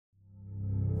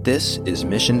This is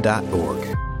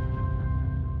Mission.org.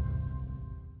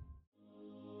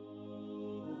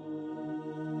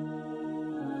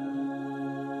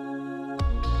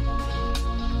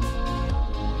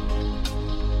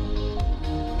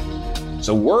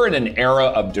 So we're in an era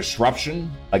of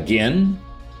disruption again,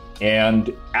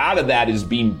 and out of that is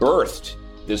being birthed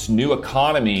this new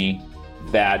economy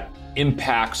that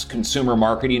impacts consumer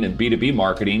marketing and B2B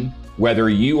marketing,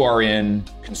 whether you are in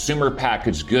consumer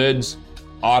packaged goods,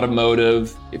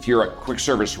 automotive, if you're a quick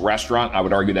service restaurant, I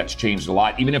would argue that's changed a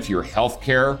lot. Even if you're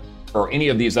healthcare or any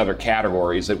of these other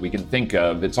categories that we can think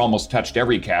of, it's almost touched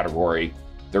every category.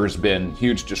 There's been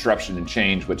huge disruption and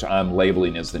change, which I'm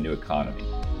labeling as the new economy.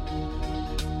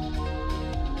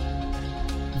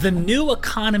 The new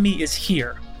economy is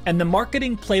here, and the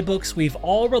marketing playbooks we've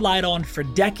all relied on for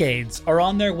decades are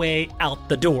on their way out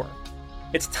the door.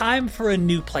 It's time for a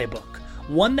new playbook,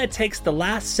 one that takes the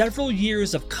last several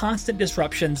years of constant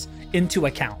disruptions into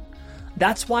account.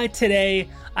 That's why today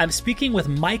I'm speaking with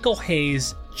Michael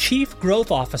Hayes, Chief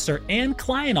Growth Officer and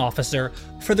Client Officer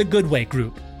for the Goodway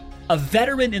Group. A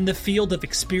veteran in the field of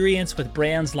experience with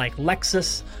brands like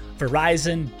Lexus,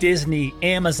 Verizon, Disney,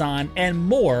 Amazon, and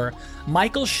more,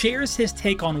 Michael shares his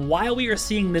take on why we are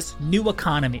seeing this new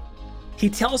economy. He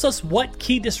tells us what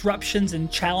key disruptions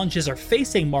and challenges are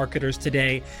facing marketers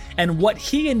today and what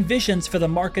he envisions for the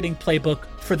marketing playbook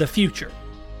for the future.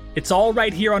 It's all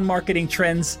right here on Marketing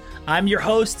Trends. I'm your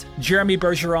host, Jeremy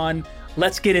Bergeron.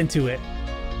 Let's get into it.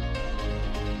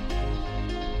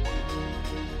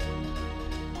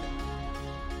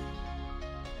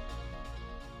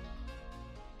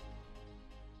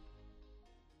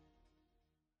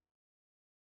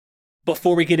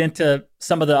 Before we get into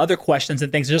some of the other questions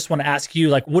and things, I just want to ask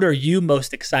you, what are you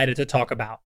most excited to talk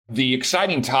about? The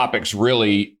exciting topics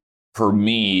really, for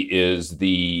me, is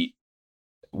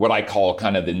what I call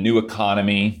kind of the new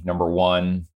economy, number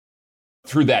one.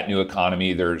 Through that new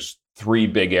economy, there's three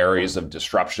big areas of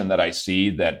disruption that I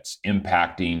see that's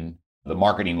impacting the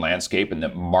marketing landscape and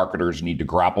that marketers need to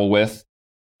grapple with.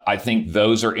 I think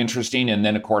those are interesting. And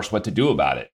then, of course, what to do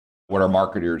about it. What are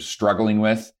marketers struggling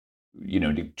with?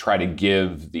 To try to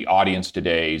give the audience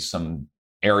today some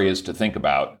areas to think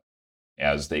about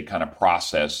as they kind of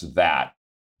process that.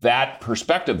 That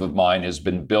perspective of mine has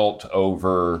been built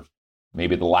over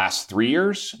maybe the last 3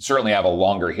 years. Certainly I have a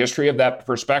longer history of that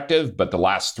perspective, but the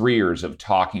last 3 years of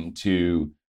talking to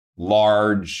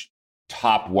large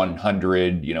top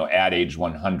 100, Ad Age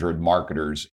 100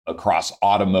 marketers across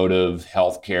automotive,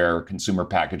 healthcare, consumer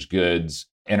packaged goods,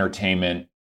 entertainment,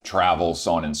 travel,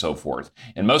 so on and so forth.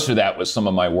 And most of that was some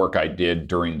of my work I did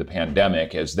during the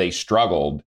pandemic as they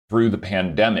struggled through the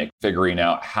pandemic, figuring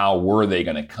out how were they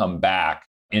going to come back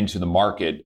into the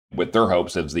market with their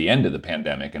hopes as the end of the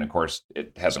pandemic. And of course,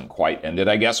 it hasn't quite ended,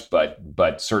 I guess,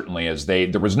 but certainly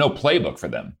there was no playbook for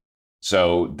them.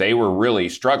 So they were really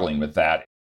struggling with that.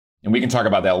 And we can talk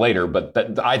about that later,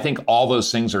 but I think all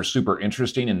those things are super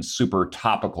interesting and super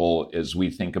topical as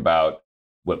we think about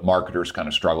what marketers kind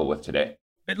of struggle with today.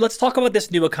 Let's talk about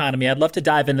this new economy. I'd love to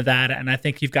dive into that. And I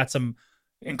think you've got some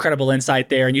incredible insight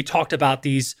there. And you talked about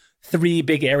these three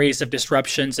big areas of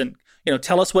disruptions. And,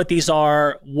 tell us what these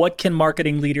are. What can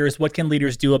leaders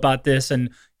do about this? And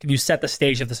can you set the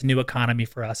stage of this new economy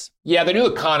for us? Yeah, the new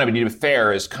economy, to be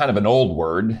fair, is kind of an old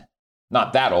word.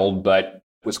 Not that old, but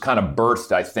was kind of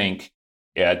birthed, I think,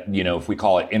 at, if we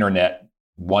call it Internet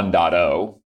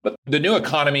 1.0. But the new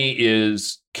economy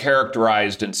is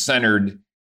characterized and centered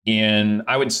in,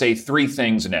 I would say, three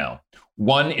things now.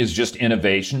 One is just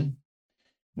innovation.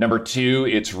 Number two,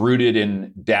 it's rooted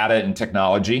in data and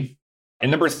technology.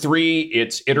 And number three,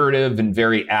 it's iterative and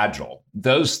very agile.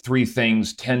 Those three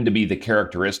things tend to be the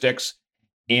characteristics.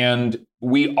 And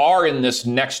we are in this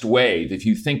next wave. If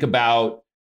you think about,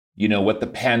 what the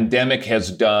pandemic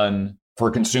has done for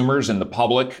consumers and the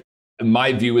public,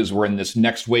 my view is we're in this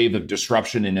next wave of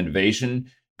disruption and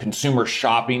innovation. Consumer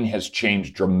shopping has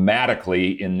changed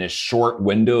dramatically in this short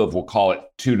window of, we'll call it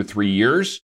 2 to 3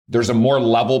 years. There's a more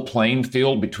level playing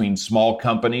field between small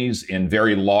companies and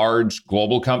very large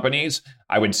global companies.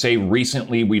 I would say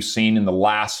recently we've seen in the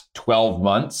last 12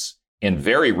 months, and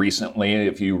very recently,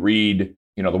 if you read,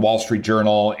 the Wall Street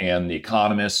Journal and The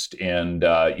Economist, and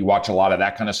you watch a lot of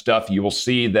that kind of stuff, you will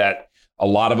see that a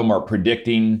lot of them are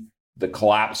predicting the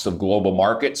collapse of global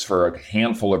markets for a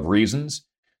handful of reasons.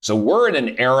 So we're in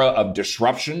an era of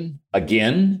disruption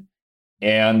again,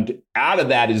 and out of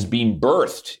that is being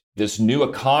birthed this new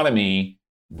economy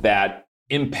that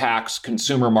impacts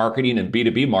consumer marketing and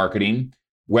B2B marketing,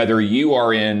 whether you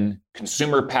are in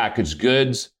consumer packaged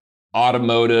goods,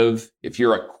 automotive, if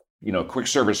you're a quick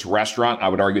service restaurant, I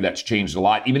would argue that's changed a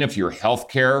lot. Even if you're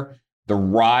healthcare, the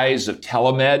rise of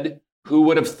telemed, who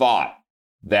would have thought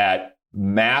that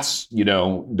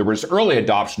there was early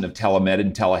adoption of telemed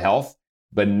and telehealth,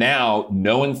 but now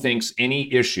no one thinks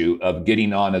any issue of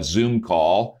getting on a Zoom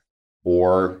call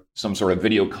or some sort of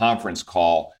video conference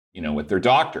call, with their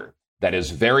doctor. That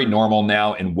is very normal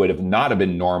now and would have not have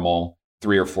been normal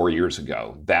 3 or 4 years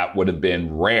ago. That would have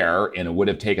been rare, and it would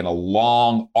have taken a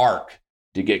long arc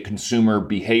to get consumer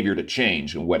behavior to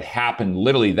change. And what happened,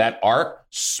 literally that arc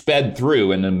sped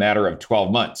through in a matter of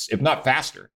 12 months, if not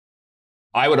faster.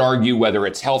 I would argue whether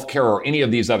it's healthcare or any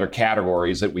of these other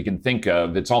categories that we can think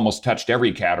of, it's almost touched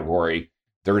every category.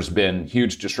 There's been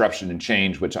huge disruption and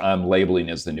change, which I'm labeling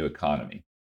as the new economy.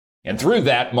 And through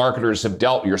that, marketers have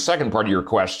dealt with your second part of your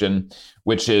question,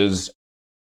 which is,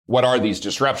 what are these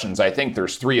disruptions? I think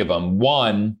there's 3 of them.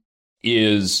 One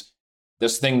is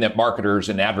this thing that marketers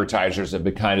and advertisers have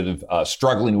been kind of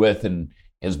struggling with and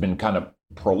has been kind of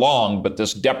prolonged, but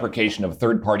this deprecation of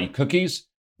third-party cookies,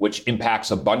 which impacts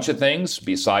a bunch of things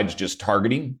besides just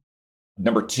targeting.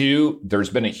 Number 2, there's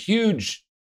been a huge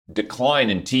decline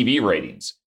in TV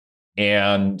ratings.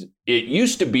 And it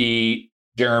used to be,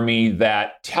 Jeremy,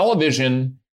 that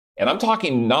television, and I'm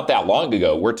talking not that long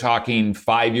ago, we're talking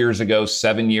 5 years ago,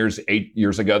 7 years, 8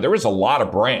 years ago, there was a lot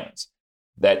of brands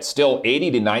that still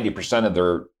 80 to 90% of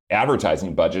their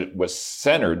advertising budget was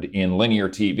centered in linear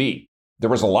TV. There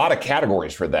was a lot of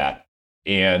categories for that.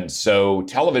 And so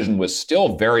television was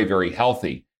still very, very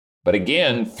healthy. But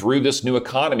again, through this new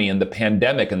economy and the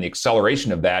pandemic and the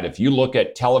acceleration of that, if you look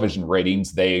at television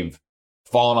ratings, they've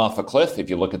fallen off a cliff. If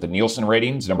you look at the Nielsen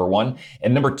ratings, number 1.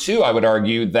 And number 2, I would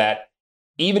argue that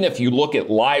even if you look at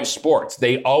live sports,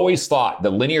 they always thought, the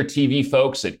linear TV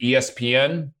folks at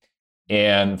ESPN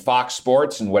and Fox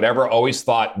Sports and whatever always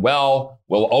thought, well,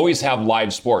 we'll always have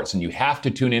live sports and you have to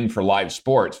tune in for live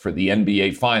sports for the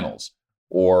NBA finals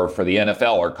or for the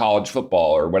NFL or college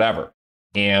football or whatever.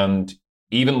 And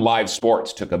even live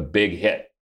sports took a big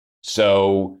hit.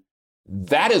 So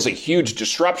that is a huge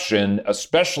disruption,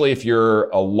 especially if you're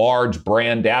a large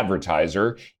brand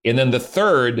advertiser. And then the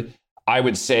third, I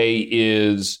would say,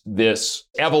 is this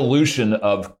evolution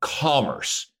of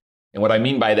commerce. And what I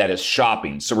mean by that is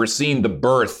shopping. So we're seeing the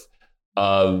birth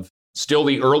of still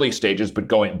the early stages,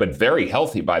 but very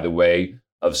healthy, by the way,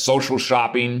 of social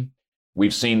shopping.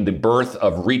 We've seen the birth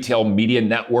of retail media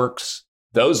networks.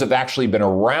 Those have actually been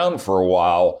around for a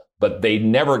while, but they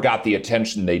never got the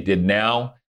attention they did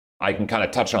now. I can kind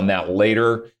of touch on that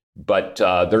later, but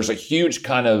there's a huge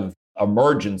kind of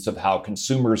emergence of how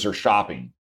consumers are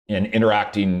shopping and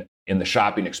interacting in the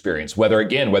shopping experience. Whether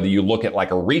you look at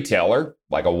like a retailer,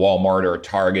 like a Walmart or a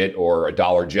Target or a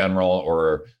Dollar General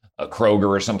or a Kroger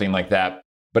or something like that,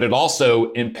 but it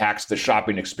also impacts the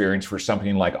shopping experience for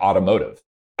something like automotive.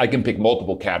 I can pick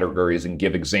multiple categories and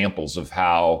give examples of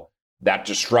how that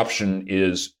disruption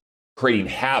is creating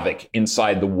havoc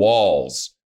inside the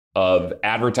walls of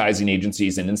advertising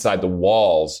agencies and inside the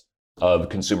walls of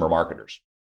consumer marketers.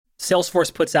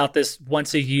 Salesforce puts out this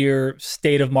once a year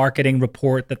state of marketing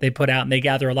report that they put out, and they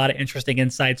gather a lot of interesting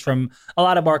insights from a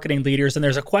lot of marketing leaders. And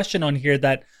there's a question on here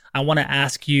that I want to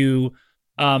ask you,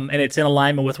 and it's in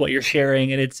alignment with what you're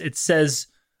sharing. And it says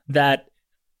that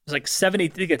it's like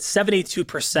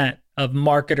 72% of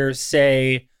marketers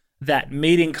say that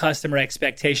meeting customer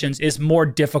expectations is more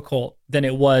difficult than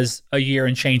it was a year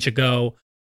and change ago.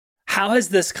 How has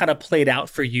this kind of played out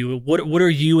for you? What are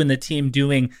you and the team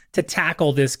doing to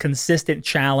tackle this consistent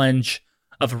challenge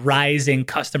of rising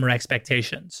customer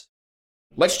expectations?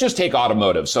 Let's just take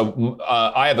automotive. So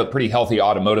I have a pretty healthy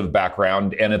automotive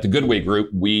background. And at the Goodway Group,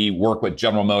 we work with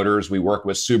General Motors, we work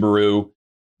with Subaru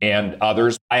and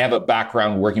others. I have a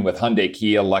background working with Hyundai,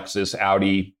 Kia, Lexus,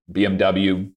 Audi,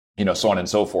 BMW, so on and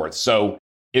so forth. So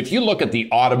if you look at the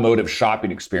automotive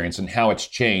shopping experience and how it's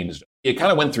changed, it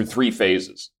kind of went through 3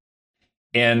 phases.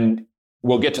 And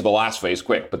we'll get to the last phase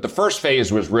quick. But the first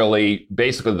phase was really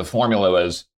basically the formula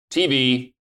was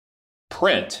TV,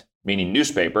 print, meaning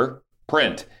newspaper,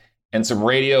 print, and some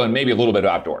radio and maybe a little bit of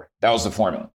outdoor. That was the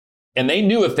formula. And they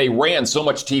knew if they ran so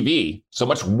much TV, so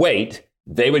much weight,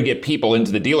 they would get people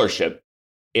into the dealership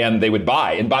and they would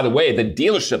buy. And by the way, the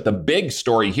dealership, the big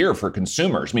story here for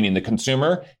consumers, meaning the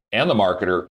consumer and the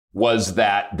marketer, was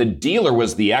that the dealer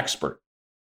was the expert.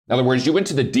 In other words, you went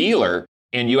to the dealer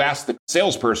and you asked the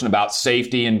salesperson about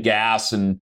safety and gas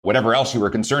and whatever else you were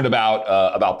concerned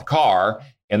about the car,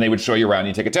 and they would show you around and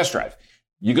you take a test drive.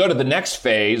 You go to the next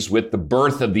phase with the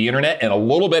birth of the internet, and a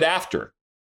little bit after,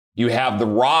 you have the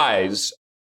rise,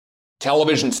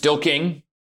 television still king,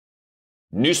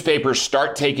 newspapers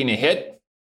start taking a hit,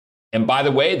 And by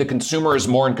the way, the consumer is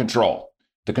more in control.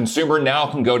 The consumer now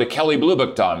can go to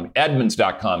KellyBlueBook.com,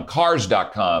 Edmunds.com,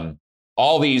 Cars.com,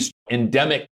 all these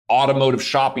endemic automotive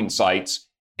shopping sites,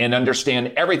 and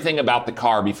understand everything about the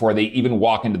car before they even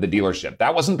walk into the dealership.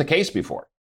 That wasn't the case before.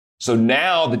 So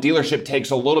now the dealership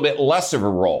takes a little bit less of a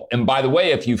role. And by the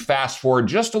way, if you fast forward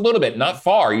just a little bit, not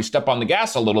far, you step on the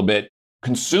gas a little bit,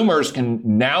 consumers can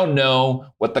now know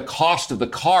what the cost of the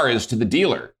car is to the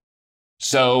dealer.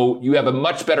 So you have a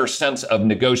much better sense of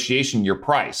negotiating your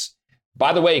price.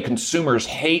 By the way, consumers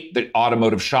hate the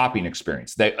automotive shopping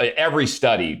experience. Every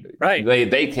study, right?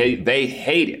 They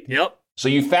hate it. Yep. So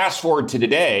you fast forward to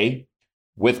today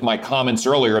with my comments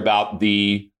earlier about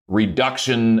the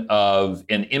reduction of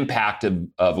an impact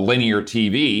of linear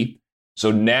TV.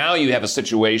 So now you have a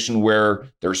situation where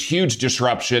there's huge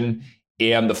disruption,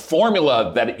 and the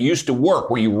formula that it used to work,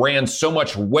 where you ran so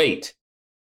much weight,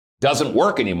 doesn't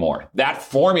work anymore. That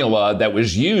formula that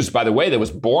was used, by the way, that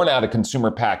was born out of consumer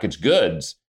packaged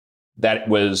goods, that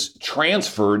was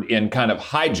transferred in kind of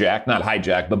not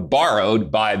hijacked, but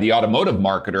borrowed by the automotive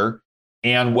marketer,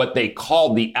 and what they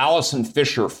called the Allison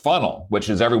Fisher funnel, which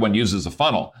is everyone uses a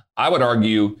funnel. I would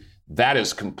argue that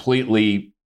is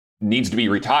completely needs to be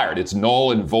retired. It's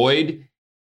null and void.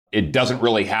 It doesn't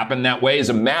really happen that way. As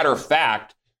a matter of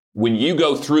fact, when you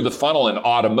go through the funnel in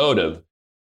automotive,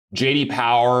 J.D.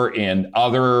 Power and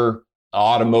other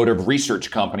automotive research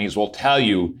companies will tell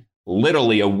you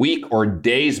literally a week or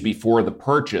days before the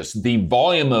purchase, the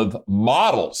volume of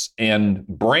models and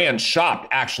brands shopped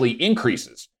actually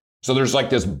increases. So there's like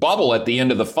this bubble at the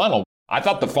end of the funnel. I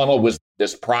thought the funnel was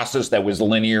this process that was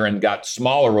linear and got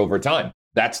smaller over time.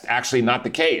 That's actually not the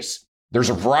case. There's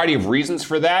a variety of reasons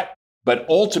for that. But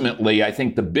ultimately, I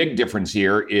think the big difference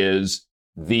here is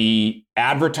the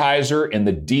advertiser and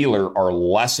the dealer are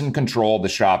less in control of the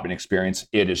shopping experience.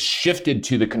 It is shifted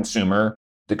to the consumer.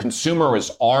 The consumer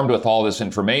is armed with all this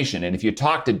information. And if you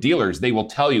talk to dealers, they will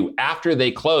tell you after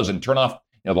they close and turn off,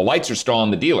 the lights are still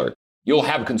on the dealer, you'll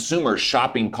have consumers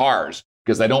shopping cars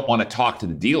because they don't want to talk to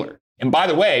the dealer. And by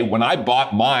the way, when I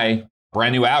bought my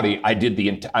brand new Audi,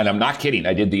 and I'm not kidding,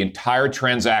 I did the entire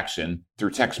transaction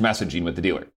through text messaging with the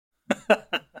dealer.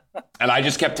 And I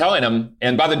just kept telling him,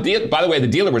 and by the way, the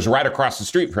dealer was right across the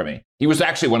street from me. He was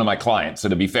actually one of my clients. So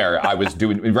to be fair, I was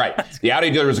doing right. The Audi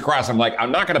dealer was across. I'm like,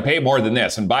 I'm not going to pay more than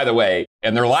this. And by the way,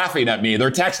 and they're laughing at me.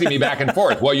 They're texting me back and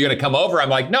forth. Well, you're going to come over? I'm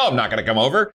like, no, I'm not going to come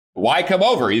over. Why come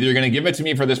over? Either you're going to give it to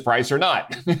me for this price or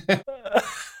not.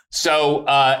 So,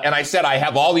 and I said, I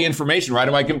have all the information right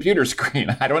on my computer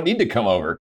screen. I don't need to come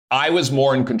over. I was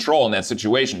more in control in that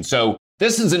situation. So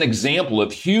this is an example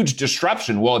of huge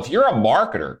disruption. Well, if you're a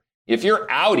marketer, if you're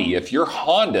Audi, if you're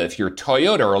Honda, if you're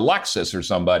Toyota or Lexus or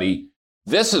somebody,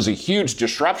 this is a huge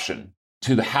disruption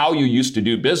to how you used to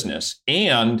do business.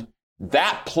 And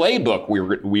that playbook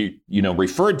we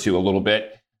referred to a little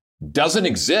bit doesn't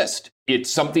exist.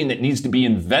 It's something that needs to be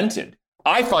invented.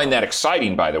 I find that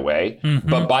exciting, by the way. Mm-hmm.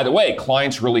 But by the way,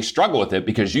 clients really struggle with it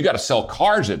because you got to sell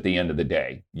cars at the end of the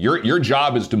day. Your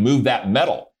job is to move that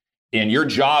metal. And your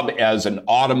job as an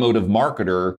automotive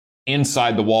marketer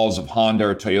inside the walls of Honda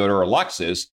or Toyota or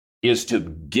Lexus is to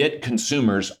get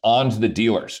consumers onto the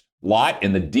dealer's lot.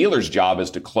 And the dealer's job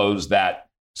is to close that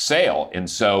sale. And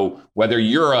so whether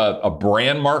you're a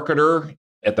brand marketer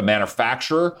at the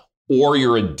manufacturer or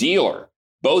you're a dealer,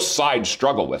 both sides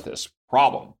struggle with this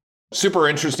problem. Super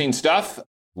interesting stuff.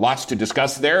 Lots to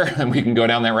discuss there. And we can go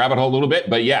down that rabbit hole a little bit.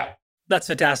 But yeah. That's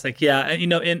fantastic. Yeah.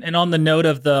 And, and on the note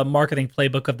of the marketing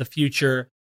playbook of the future,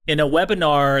 in a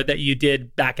webinar that you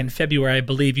did back in February, I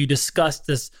believe you discussed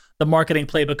the marketing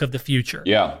playbook of the future.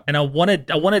 Yeah. And I want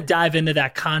to dive into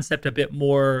that concept a bit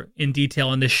more in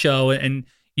detail in this show. And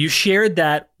you shared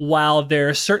that while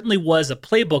there certainly was a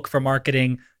playbook for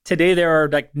marketing, today there are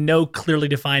no clearly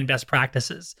defined best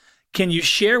practices. Can you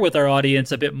share with our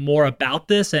audience a bit more about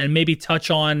this and maybe touch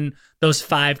on those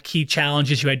 5 key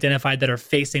challenges you identified that are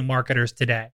facing marketers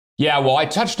today? Yeah, well, I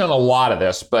touched on a lot of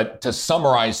this, but to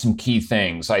summarize some key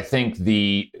things, I think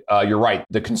you're right.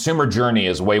 The consumer journey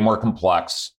is way more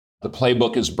complex. The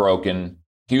playbook is broken,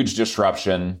 huge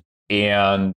disruption,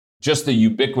 and just the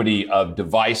ubiquity of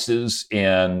devices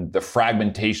and the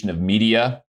fragmentation of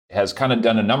media has kind of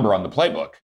done a number on the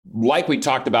playbook. Like we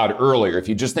talked about earlier, if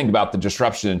you just think about the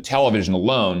disruption in television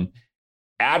alone,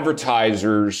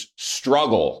 advertisers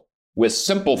struggle with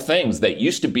simple things that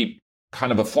used to be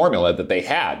kind of a formula that they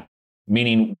had.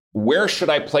 Meaning, where should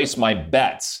I place my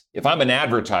bets? If I'm an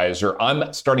advertiser,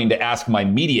 I'm starting to ask my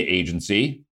media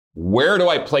agency, where do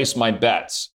I place my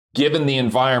bets given the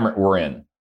environment we're in?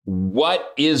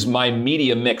 what is my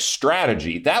media mix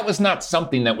strategy? That was not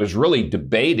something that was really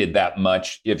debated that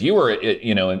much. If you were,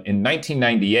 in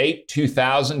 1998,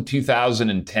 2000,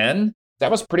 2010,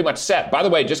 that was pretty much set. By the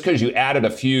way, just because you added a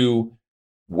few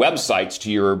websites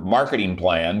to your marketing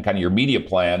plan, kind of your media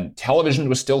plan, television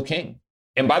was still king.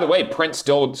 And by the way, print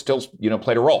still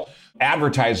played a role.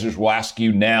 Advertisers will ask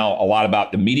you now a lot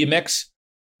about the media mix.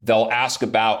 They'll ask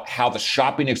about how the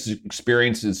shopping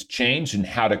experience has changed and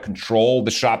how to control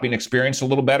the shopping experience a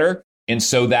little better. And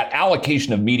so that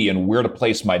allocation of media and where to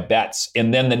place my bets.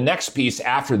 And then the next piece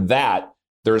after that,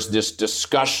 there's this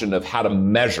discussion of how to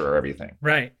measure everything.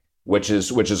 Right. Which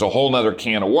is a whole nother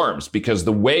can of worms, because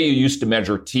the way you used to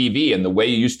measure TV and the way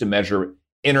you used to measure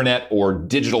internet or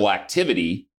digital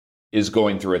activity is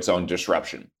going through its own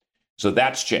disruption. So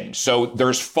that's changed. So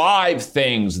there's 5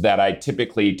 things that I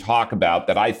typically talk about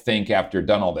that I think, after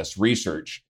done all this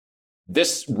research,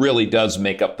 this really does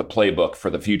make up the playbook for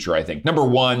the future, I think. Number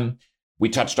 1, we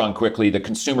touched on quickly, the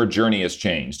consumer journey has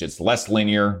changed. It's less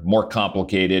linear, more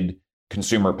complicated,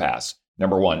 consumer paths.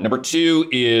 Number 1. Number 2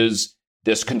 is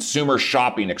this consumer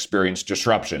shopping experience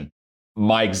disruption.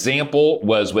 My example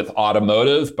was with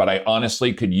automotive, but I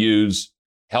honestly could use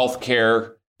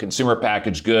healthcare, consumer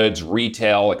packaged goods,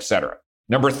 retail, etc.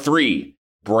 Number 3,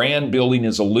 brand building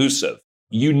is elusive.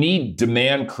 You need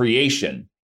demand creation,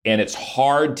 and it's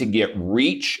hard to get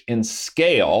reach and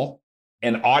scale,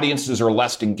 and audiences are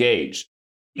less engaged.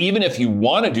 Even if you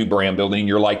want to do brand building,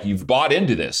 you've bought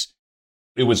into this.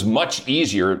 It was much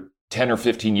easier 10 or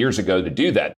 15 years ago to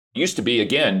do that. It used to be,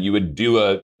 again, you would do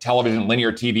a television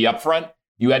linear TV upfront.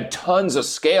 You had tons of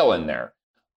scale in there.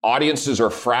 Audiences are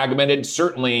fragmented.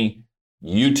 Certainly,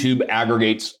 YouTube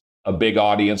aggregates a big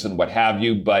audience and what have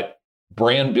you, but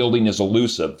brand building is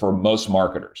elusive for most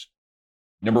marketers.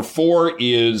 Number 4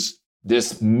 is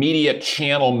this media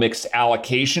channel mix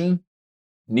allocation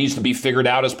needs to be figured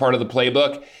out as part of the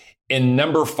playbook. And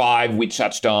number 5, we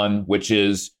touched on, which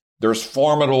is there's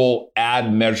formidable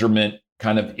ad measurement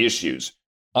kind of issues.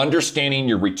 Understanding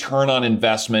your return on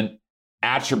investment,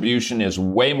 attribution is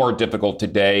way more difficult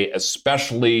today,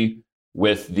 especially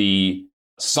with the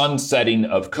sunsetting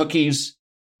of cookies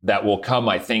that will come,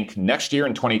 I think, next year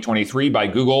in 2023 by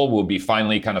Google will be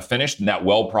finally kind of finished, and that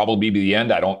will probably be the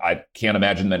end. I can't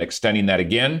imagine them extending that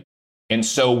again. And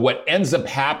so what ends up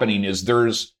happening is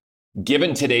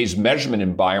given today's measurement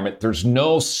environment, there's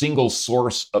no single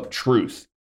source of truth,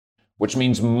 which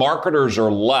means marketers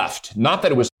are left, not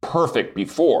that it was perfect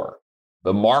before,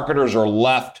 but marketers are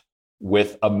left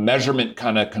with a measurement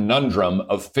kind of conundrum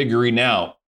of figuring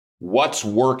out what's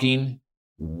working,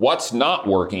 what's not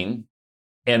working,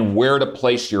 and where to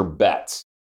place your bets.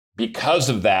 Because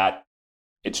of that,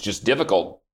 it's just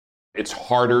difficult. It's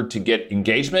harder to get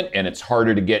engagement, and it's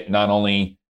harder to get not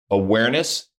only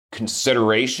awareness,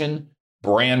 consideration,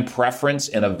 brand preference,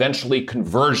 and eventually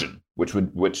conversion, which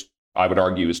I would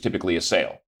argue is typically a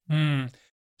sale.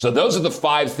 So those are the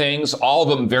 5 things, all of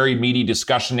them very meaty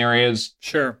discussion areas.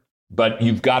 Sure. But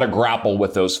you've got to grapple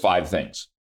with those 5 things.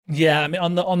 Yeah, I mean,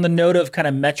 on the note of kind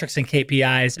of metrics and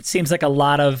KPIs, it seems like a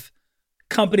lot of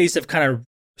companies have kind of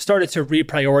started to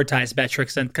reprioritize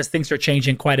metrics, and because things are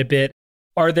changing quite a bit.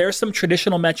 Are there some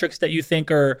traditional metrics that you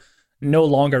think are no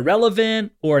longer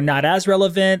relevant or not as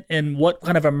relevant? And what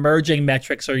kind of emerging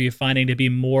metrics are you finding to be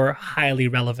more highly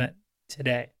relevant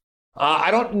today?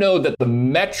 I don't know that the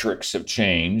metrics have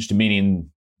changed, meaning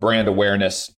brand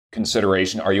awareness,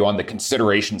 consideration. Are you on the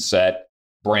consideration set,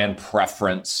 brand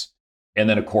preference? And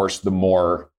then, of course, the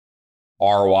more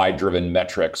ROI-driven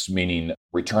metrics, meaning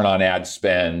return on ad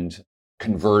spend,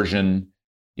 conversion,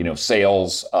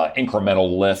 sales,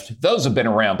 incremental lift. Those have been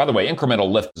around. By the way,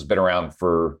 incremental lift has been around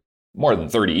for more than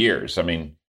 30 years. I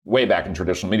mean, way back in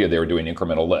traditional media, they were doing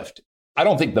incremental lift. I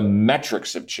don't think the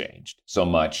metrics have changed so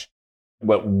much.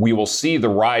 What we will see the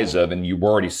rise of, and you've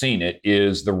already seen it,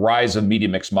 is the rise of media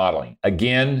mix modeling.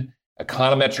 Again,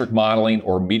 econometric modeling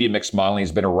or media mix modeling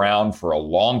has been around for a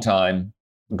long time,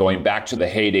 going back to the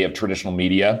heyday of traditional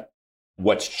media.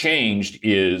 What's changed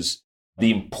is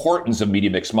the importance of media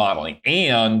mix modeling.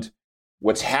 And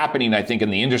what's happening, I think, in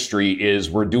the industry is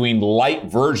we're doing light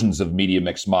versions of media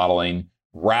mix modeling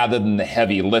rather than the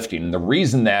heavy lifting. And the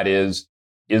reason that is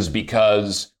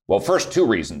because, well, first, 2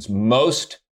 reasons.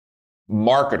 Most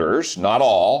marketers, not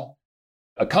all,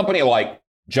 a company like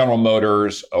General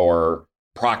Motors or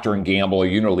Procter & Gamble or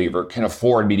Unilever can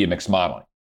afford media mix modeling.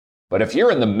 But if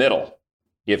you're in the middle,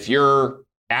 if you're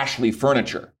Ashley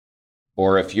Furniture,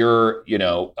 or if you're,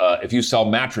 if you sell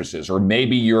mattresses, or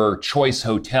maybe you're Choice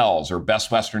Hotels or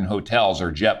Best Western Hotels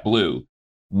or JetBlue,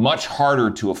 much harder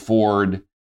to afford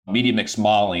media mix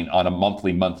modeling on a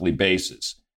monthly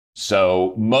basis.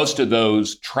 So most of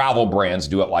those travel brands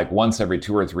do it like once every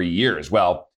 2 or 3 years.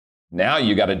 Well, now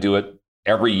you got to do it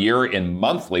every year in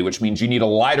monthly, which means you need a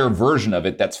lighter version of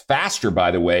it that's faster, by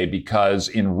the way, because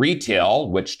in retail,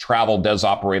 which travel does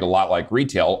operate a lot like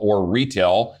retail or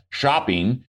retail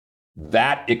shopping,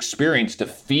 that experience to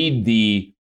feed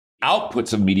the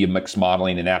outputs of media mix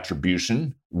modeling and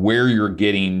attribution, where you're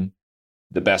getting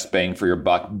the best bang for your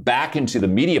buck, back into the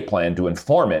media plan to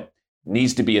inform it,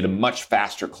 needs to be at a much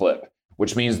faster clip,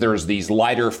 which means there's these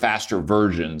lighter, faster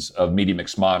versions of media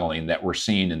mix modeling that we're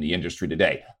seeing in the industry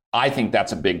today. I think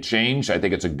that's a big change. I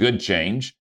think it's a good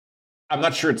change. I'm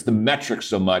not sure it's the metrics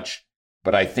so much,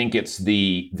 but I think it's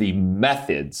the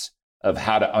methods of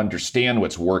how to understand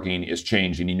what's working is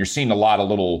changing. And you're seeing a lot of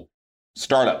little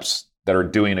startups that are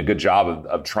doing a good job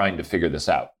of trying to figure this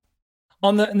out.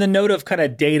 On the note of kind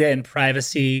of data and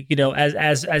privacy,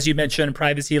 as you mentioned,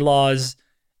 privacy laws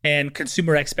and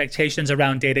consumer expectations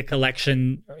around data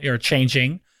collection are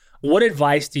changing. What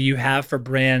advice do you have for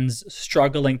brands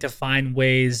struggling to find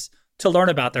ways to learn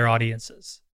about their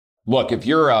audiences? Look, if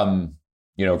you're,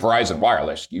 Verizon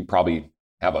Wireless, you probably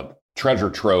have a treasure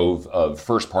trove of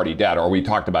first-party data. Or we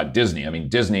talked about Disney. I mean,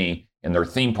 Disney in their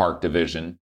theme park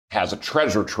division has a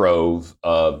treasure trove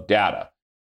of data.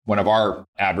 One of our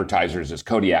advertisers is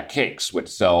Kodiak Cakes, which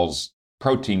sells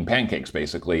protein pancakes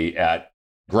basically at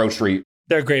grocery.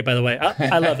 They're great, by the way.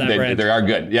 I love that brand. They are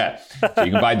good, yeah. So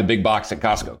you can buy the big box at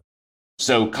Costco.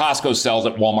 So Costco sells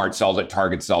it, Walmart sells it,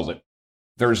 Target sells it.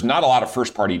 There's not a lot of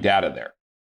first-party data there.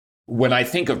 When I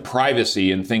think of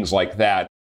privacy and things like that,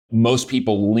 most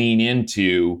people lean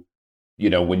into,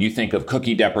 when you think of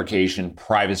cookie deprecation,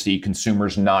 privacy,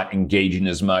 consumers not engaging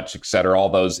as much, et cetera, all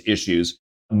those issues,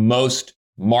 most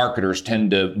marketers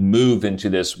tend to move into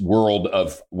this world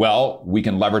of, well, we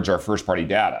can leverage our first-party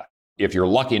data. If you're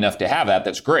lucky enough to have that,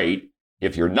 that's great.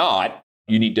 If you're not,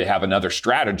 you need to have another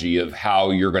strategy of how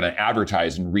you're going to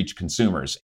advertise and reach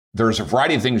consumers. There's a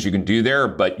variety of things you can do there,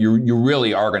 but you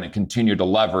really are going to continue to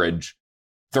leverage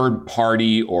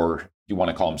third-party, or you want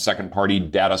to call them second-party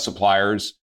data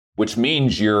suppliers, which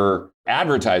means your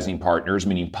advertising partners,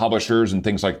 meaning publishers and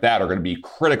things like that, are going to be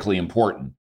critically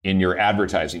important in your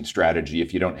advertising strategy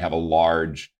if you don't have a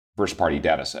large first-party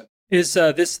data set. Is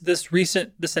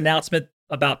this announcement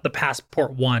about the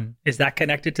Passport One, is that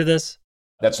connected to this?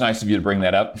 That's nice of you to bring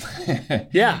that up.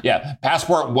 Yeah. Yeah.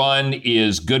 Passport One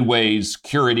is Goodway's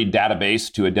curated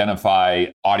database to identify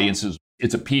audiences.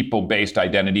 It's a people-based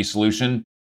identity solution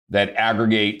that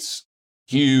aggregates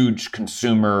huge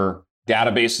consumer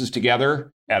databases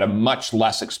together at a much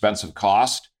less expensive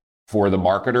cost for the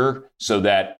marketer, so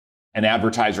that an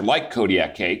advertiser like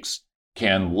Kodiak Cakes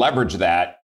can leverage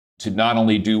that to not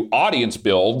only do audience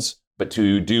builds, but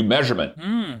to do measurement.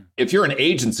 If you're an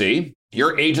agency,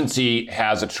 your agency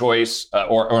has a choice,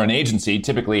 or an agency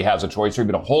typically has a choice, or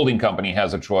even a holding company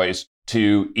has a choice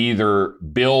to either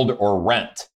build or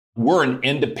rent. We're an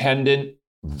independent,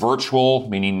 virtual,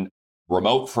 meaning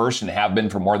remote first, and have been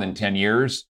for more than 10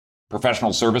 years,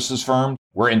 professional services firm.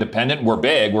 We're independent. We're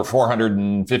big. We're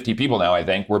 450 people now, I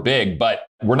think. We're big, but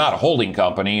we're not a holding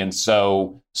company. And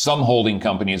so some holding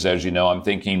companies, as you know, I'm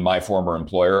thinking my former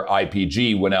employer,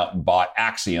 IPG, went out and bought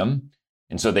Acxiom.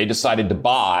 And so they decided to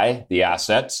buy the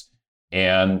assets,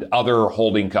 and other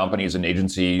holding companies and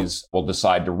agencies will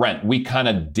decide to rent. We kind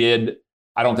of did,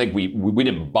 I don't think we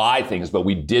didn't buy things, but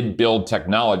we did build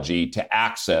technology to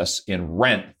access and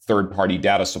rent third-party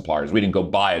data suppliers. We didn't go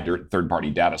buy a third-party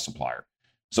data supplier.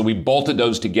 So we bolted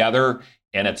those together,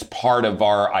 and it's part of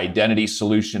our identity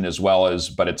solution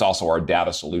but it's also our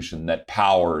data solution that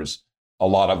powers a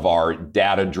lot of our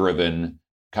data-driven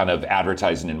kind of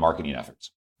advertising and marketing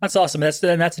efforts. That's awesome.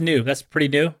 That's new. That's pretty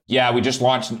new. Yeah, we just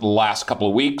launched in the last couple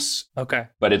of weeks. Okay.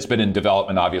 But it's been in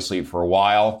development, obviously, for a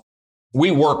while. We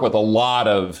work with a lot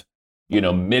of,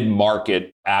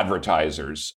 mid-market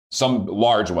advertisers, some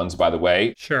large ones, by the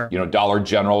way. Sure. Dollar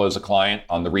General is a client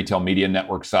on the retail media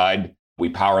network side. We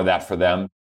power that for them.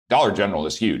 Dollar General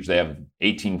is huge. They have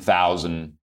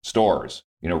 18,000 stores,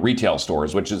 retail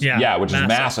stores, which is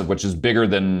massive, which is bigger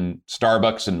than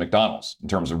Starbucks and McDonald's in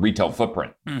terms of retail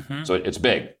footprint. Mm-hmm. So it's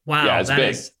big. Wow. Yeah, it's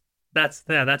big.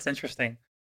 That's interesting.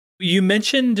 You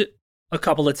mentioned a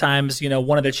couple of times,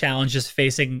 one of the challenges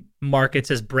facing markets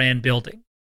is brand building.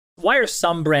 Why are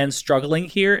some brands struggling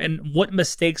here, and what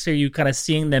mistakes are you kind of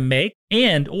seeing them make,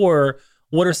 or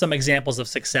what are some examples of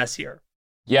success here?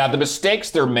 Yeah, the mistakes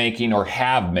they're making or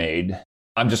have made,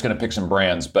 I'm just going to pick some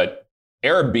brands, but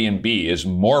Airbnb is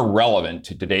more relevant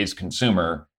to today's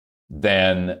consumer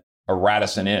than a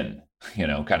Radisson Inn,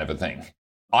 kind of a thing.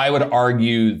 I would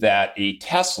argue that a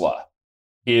Tesla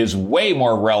is way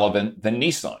more relevant than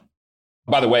Nissan.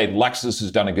 By the way, Lexus has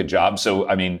done a good job. So,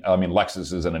 I mean,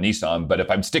 Lexus isn't a Nissan, but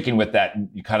if I'm sticking with that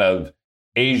kind of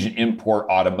Asian import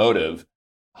automotive,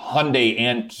 Hyundai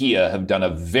and Kia have done a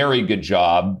very good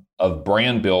job of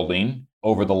brand building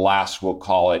over the last, we'll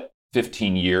call it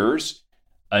 15 years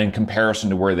in comparison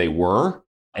to where they were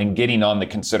and getting on the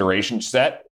consideration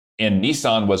set. And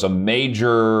Nissan was a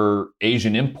major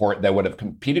Asian import that would have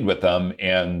competed with them.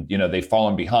 And, they've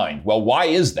fallen behind. Well, why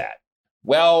is that?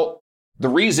 Well, the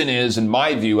reason is, in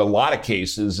my view, a lot of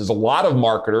cases is a lot of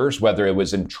marketers, whether it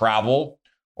was in travel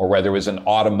or whether it was in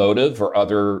automotive or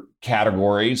other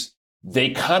categories,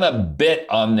 they kind of bit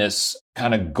on this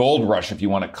kind of gold rush, if you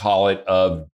want to call it,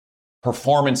 of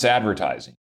performance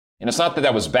advertising. And it's not that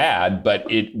that was bad, but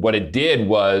what it did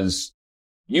was,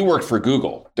 you worked for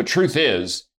Google. The truth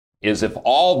is if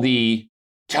all the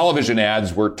television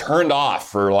ads were turned off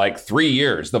for like 3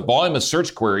 years, the volume of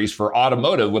search queries for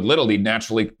automotive would literally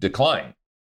naturally decline.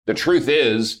 The truth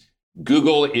is,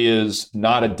 Google is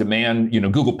not a demand,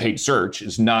 Google paid search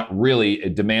is not really a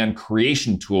demand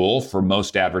creation tool for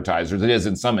most advertisers. It is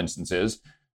in some instances,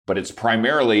 but it's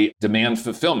primarily demand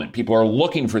fulfillment. People are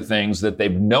looking for things that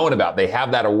they've known about. They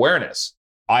have that awareness.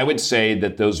 I would say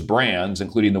that those brands,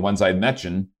 including the ones I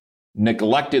mentioned,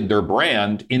 neglected their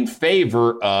brand in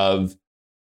favor of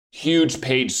huge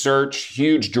paid search,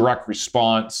 huge direct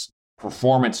response,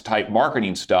 performance type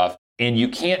marketing stuff. And you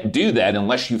can't do that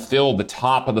unless you fill the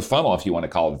top of the funnel, if you want to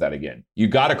call it that again. You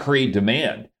got to create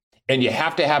demand and you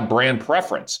have to have brand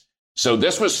preference. So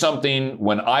this was something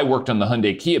when I worked on the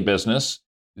Hyundai Kia business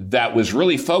that was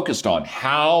really focused on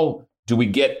how do we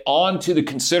get onto the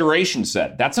consideration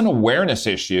set? That's an awareness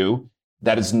issue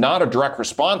that is not a direct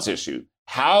response issue.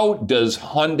 How does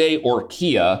Hyundai or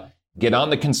Kia get on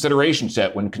the consideration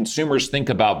set when consumers think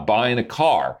about buying a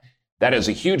car? That is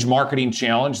a huge marketing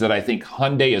challenge that I think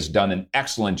Hyundai has done an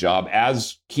excellent job,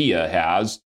 as Kia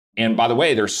has. And by the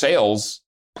way, their sales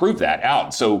prove that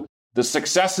out. So the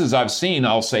successes I've seen,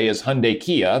 I'll say, is Hyundai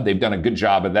Kia. They've done a good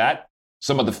job of that.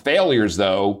 Some of the failures,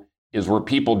 though, is where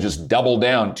people just double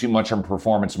down too much on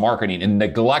performance marketing and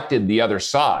neglected the other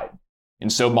side.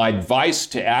 And so my advice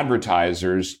to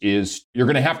advertisers is you're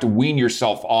going to have to wean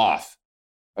yourself off,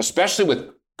 especially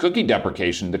with cookie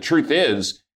deprecation. The truth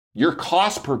is, your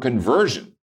cost per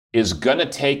conversion is going to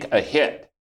take a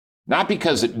hit, not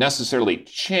because it necessarily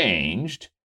changed,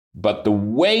 but the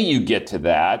way you get to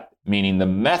that, meaning the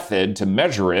method to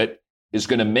measure it, is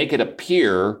going to make it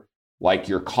appear like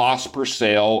your cost per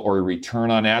sale or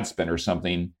return on ad spend or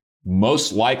something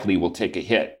most likely will take a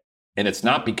hit. And it's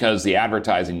not because the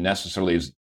advertising necessarily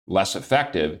is less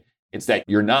effective. It's that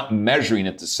you're not measuring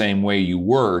it the same way you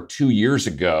were 2 years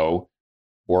ago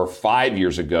or 5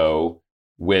 years ago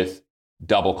with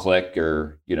DoubleClick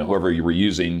or, whoever you were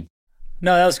using.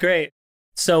 No, that was great.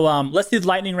 So let's do the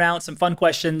lightning round, some fun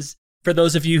questions. For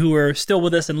those of you who are still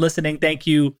with us and listening, thank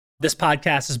you. This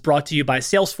podcast is brought to you by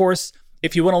Salesforce.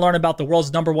 If you want to learn about the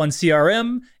world's #1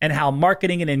 CRM and how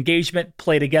marketing and engagement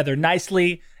play together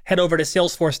nicely, head over to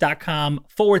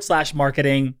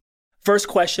salesforce.com/marketing. First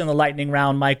question in the lightning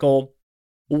round, Michael.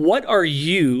 What are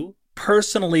you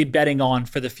personally betting on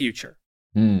for the future?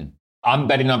 I'm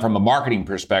betting on, from a marketing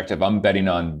perspective, I'm betting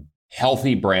on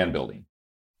healthy brand building.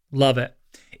 Love it.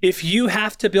 If you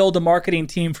have to build a marketing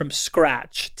team from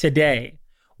scratch today,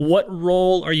 what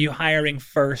role are you hiring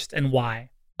first and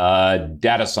why?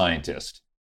 Data scientist,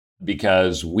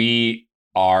 because we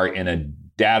are in a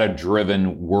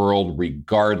data-driven world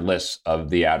regardless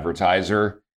of the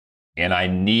advertiser. And I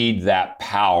need that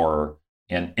power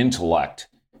and intellect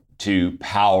to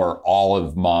power all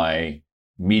of my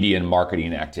media and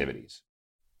marketing activities.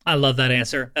 I love that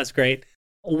answer. That's great.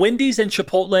 Wendy's and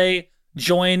Chipotle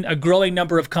join a growing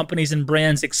number of companies and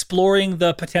brands exploring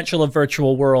the potential of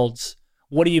virtual worlds.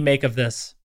 What do you make of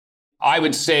this? I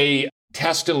would say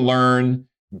test and learn,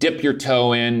 dip your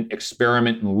toe in,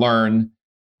 experiment and learn.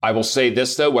 I will say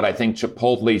this, though, what I think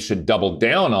Chipotle should double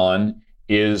down on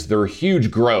is their huge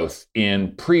growth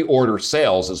in pre-order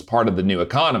sales as part of the new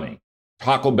economy.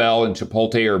 Taco Bell and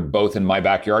Chipotle are both in my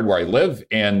backyard where I live,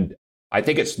 and I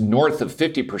think it's north of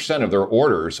 50% of their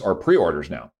orders are pre-orders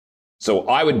now. So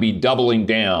I would be doubling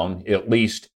down, at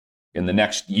least in the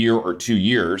next year or 2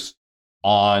 years,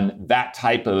 on that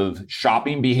type of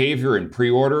shopping behavior and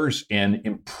pre-orders and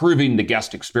improving the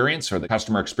guest experience or the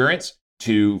customer experience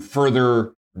to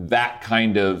further that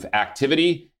kind of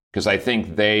activity, because I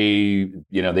think they've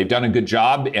done a good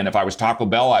job. And if I was Taco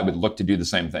Bell, I would look to do the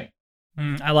same thing.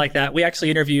 I like that. We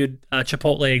actually interviewed a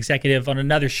Chipotle executive on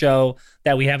another show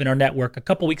that we have in our network a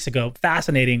couple weeks ago.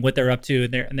 Fascinating what they're up to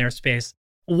in their space.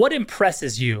 What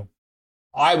impresses you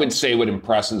I would say what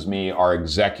impresses me are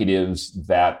executives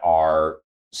that are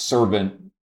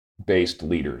servant-based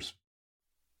leaders.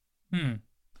 I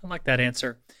like that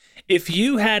answer. If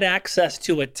you had access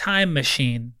to a time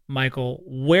machine, Michael,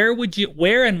 where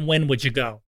and when would you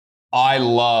go? I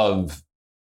love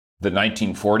the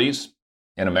 1940s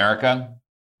in America,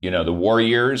 the war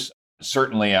years.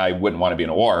 Certainly I wouldn't want to be in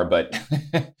a war, but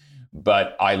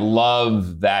but I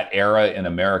love that era in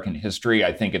American history.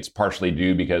 I think it's partially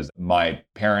due because my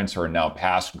parents who are now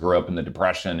passed grew up in the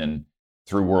Depression and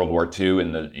through World War II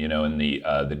in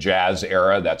the jazz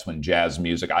era. That's when jazz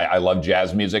music, I love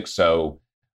jazz music. So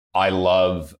I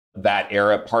love that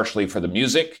era partially for the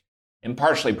music and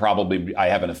partially probably I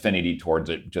have an affinity towards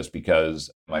it just because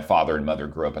my father and mother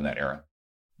grew up in that era.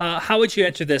 How would you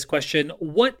answer this question?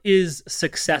 What is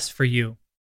success for you?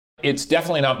 It's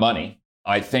definitely not money.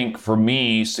 I think for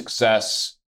me,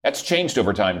 success, that's changed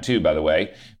over time too, by the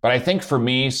way. But I think for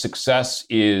me, success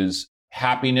is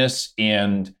happiness.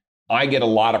 And I get a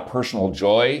lot of personal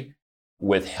joy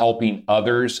with helping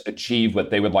others achieve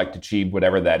what they would like to achieve,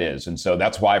 whatever that is. And so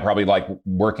that's why I probably like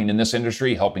working in this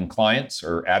industry, helping clients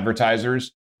or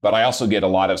advertisers. But I also get a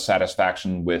lot of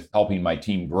satisfaction with helping my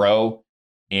team grow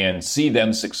and see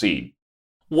them succeed.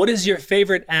 What is your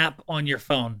favorite app on your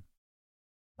phone?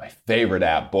 My favorite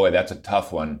app, boy, that's a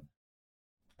tough one.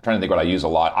 I'm trying to think what I use a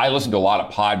lot. I listen to a lot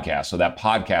of podcasts, so that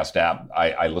podcast app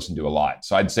I listen to a lot.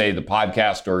 So I'd say the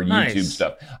podcast or YouTube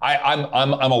stuff.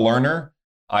 I'm a learner.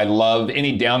 I love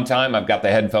any downtime. I've got the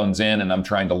headphones in and I'm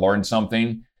trying to learn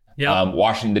something. Yep.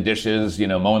 Washing the dishes,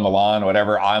 mowing the lawn,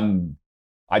 whatever.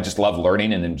 I just love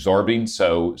learning and absorbing.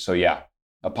 So yeah,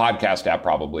 a podcast app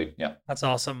probably. Yeah, that's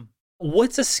awesome.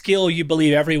 What's a skill you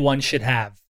believe everyone should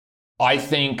have? I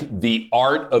think the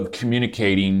art of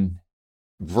communicating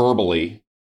verbally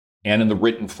and in the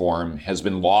written form has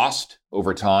been lost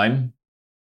over time.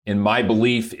 And my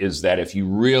belief is that if you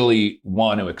really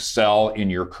want to excel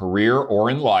in your career or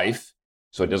in life,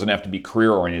 so it doesn't have to be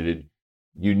career oriented,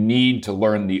 you need to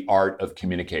learn the art of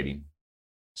communicating.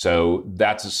 So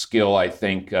that's a skill I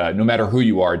think, no matter who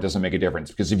you are, it doesn't make a difference.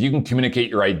 Because if you can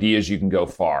communicate your ideas, you can go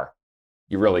far.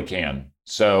 You really can.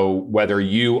 So whether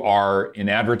you are in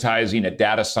advertising, a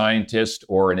data scientist,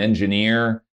 or an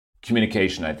engineer,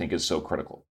 communication, I think, is so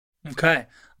critical. Okay.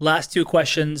 Last two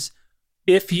questions.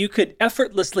 If you could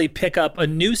effortlessly pick up a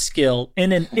new skill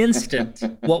in an instant,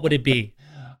 what would it be?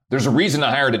 There's a reason I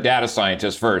hired a data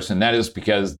scientist first, and that is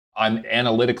because I'm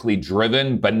analytically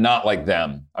driven, but not like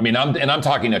them. I mean, I'm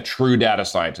talking a true data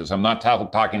scientist. I'm not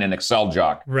talking an Excel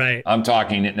jock. Right. I'm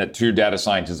talking a true data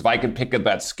scientist. If I could pick up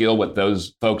that skill, what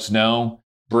those folks know,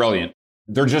 brilliant.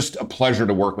 They're just a pleasure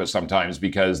to work with sometimes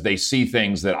because they see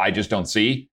things that I just don't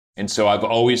see. And so I've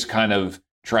always kind of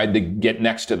tried to get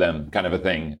next to them, kind of a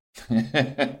thing.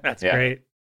 That's great.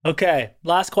 Okay.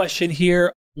 Last question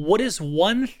here. What is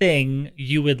one thing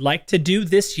you would like to do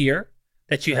this year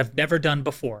that you have never done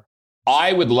before?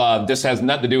 I would love, this has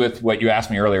nothing to do with what you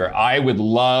asked me earlier. I would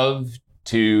love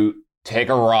to take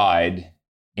a ride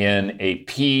in a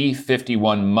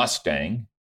P-51 Mustang,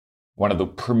 one of the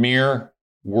premier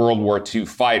World War II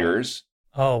fighters.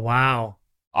 Oh, wow.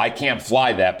 I can't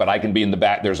fly that, but I can be in the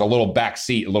back. There's a little back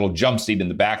seat, a little jump seat in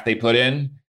the back they put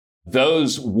in.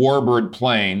 Those Warbird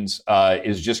planes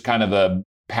is just kind of a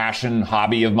passion,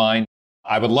 hobby of mine.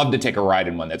 I would love to take a ride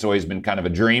in one. That's always been kind of a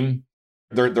dream.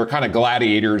 They're kind of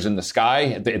gladiators in the sky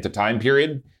at the time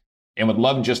period, and would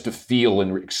love just to feel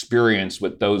and experience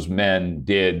what those men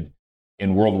did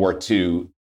in World War II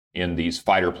in these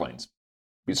fighter planes.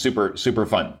 It's super, super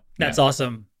fun. That's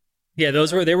awesome. Yeah,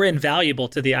 they were invaluable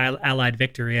to the Allied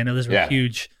victory. I know those were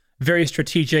huge, very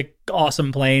strategic,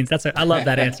 awesome planes. I love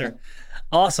that answer.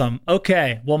 Awesome.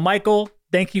 Okay. Well, Michael,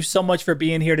 thank you so much for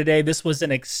being here today. This was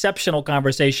an exceptional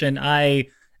conversation. I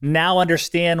now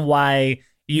understand why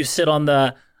you sit on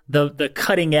the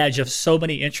cutting edge of so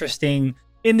many interesting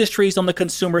industries on the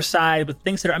consumer side with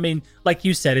things that are, like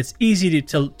you said, it's easy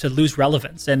to lose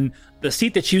relevance. And the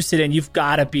seat that you sit in, you've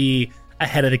got to be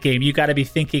ahead of the game. You got to be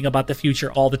thinking about the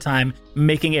future all the time,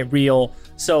 making it real.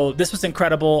 So this was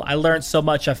incredible. I learned so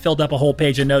much. I filled up a whole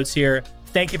page of notes here.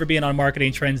 Thank you for being on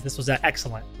Marketing Trends. This was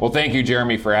excellent. Well, thank you,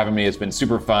 Jeremy, for having me. It's been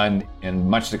super fun and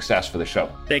much success for the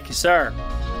show. Thank you, sir.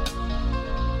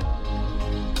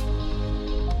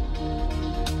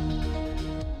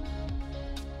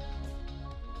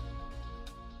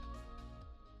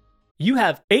 You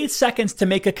have 8 seconds to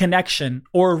make a connection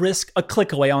or risk a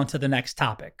click away onto the next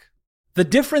topic. The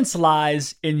difference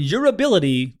lies in your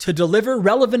ability to deliver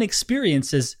relevant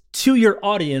experiences to your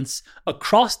audience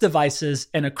across devices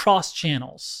and across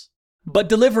channels. But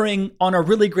delivering on a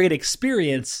really great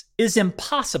experience is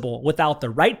impossible without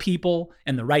the right people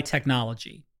and the right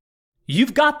technology.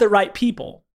 You've got the right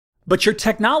people, but your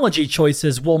technology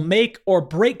choices will make or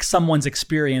break someone's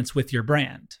experience with your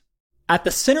brand. At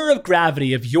the center of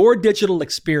gravity of your digital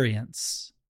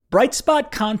experience,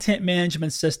 Brightspot Content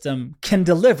Management System can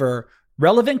deliver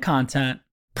relevant content,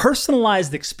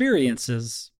 personalized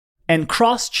experiences, and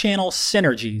cross-channel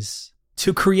synergies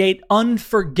to create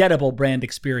unforgettable brand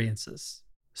experiences,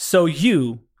 so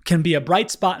you can be a bright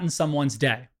spot in someone's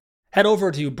day. Head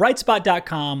over to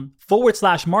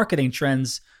brightspot.com/marketing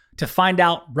trends to find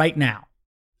out right now.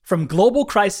 From global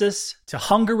crisis to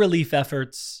hunger relief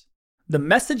efforts, the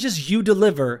messages you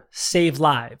deliver save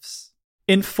lives,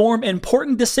 inform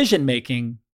important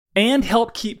decision-making, and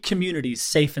help keep communities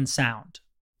safe and sound.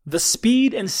 The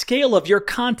speed and scale of your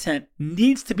content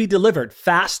needs to be delivered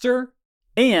faster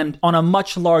and on a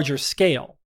much larger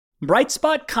scale.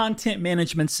 Brightspot Content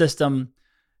Management System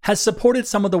has supported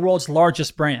some of the world's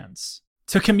largest brands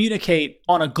to communicate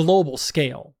on a global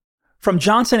scale. From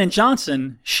Johnson &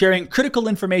 Johnson sharing critical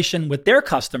information with their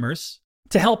customers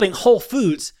to helping Whole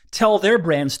Foods tell their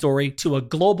brand story to a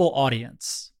global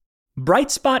audience.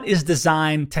 Brightspot is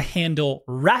designed to handle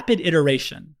rapid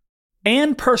iteration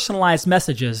and personalized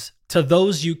messages to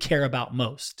those you care about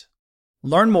most.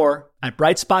 Learn more at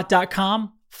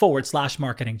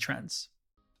brightspot.com/marketing trends.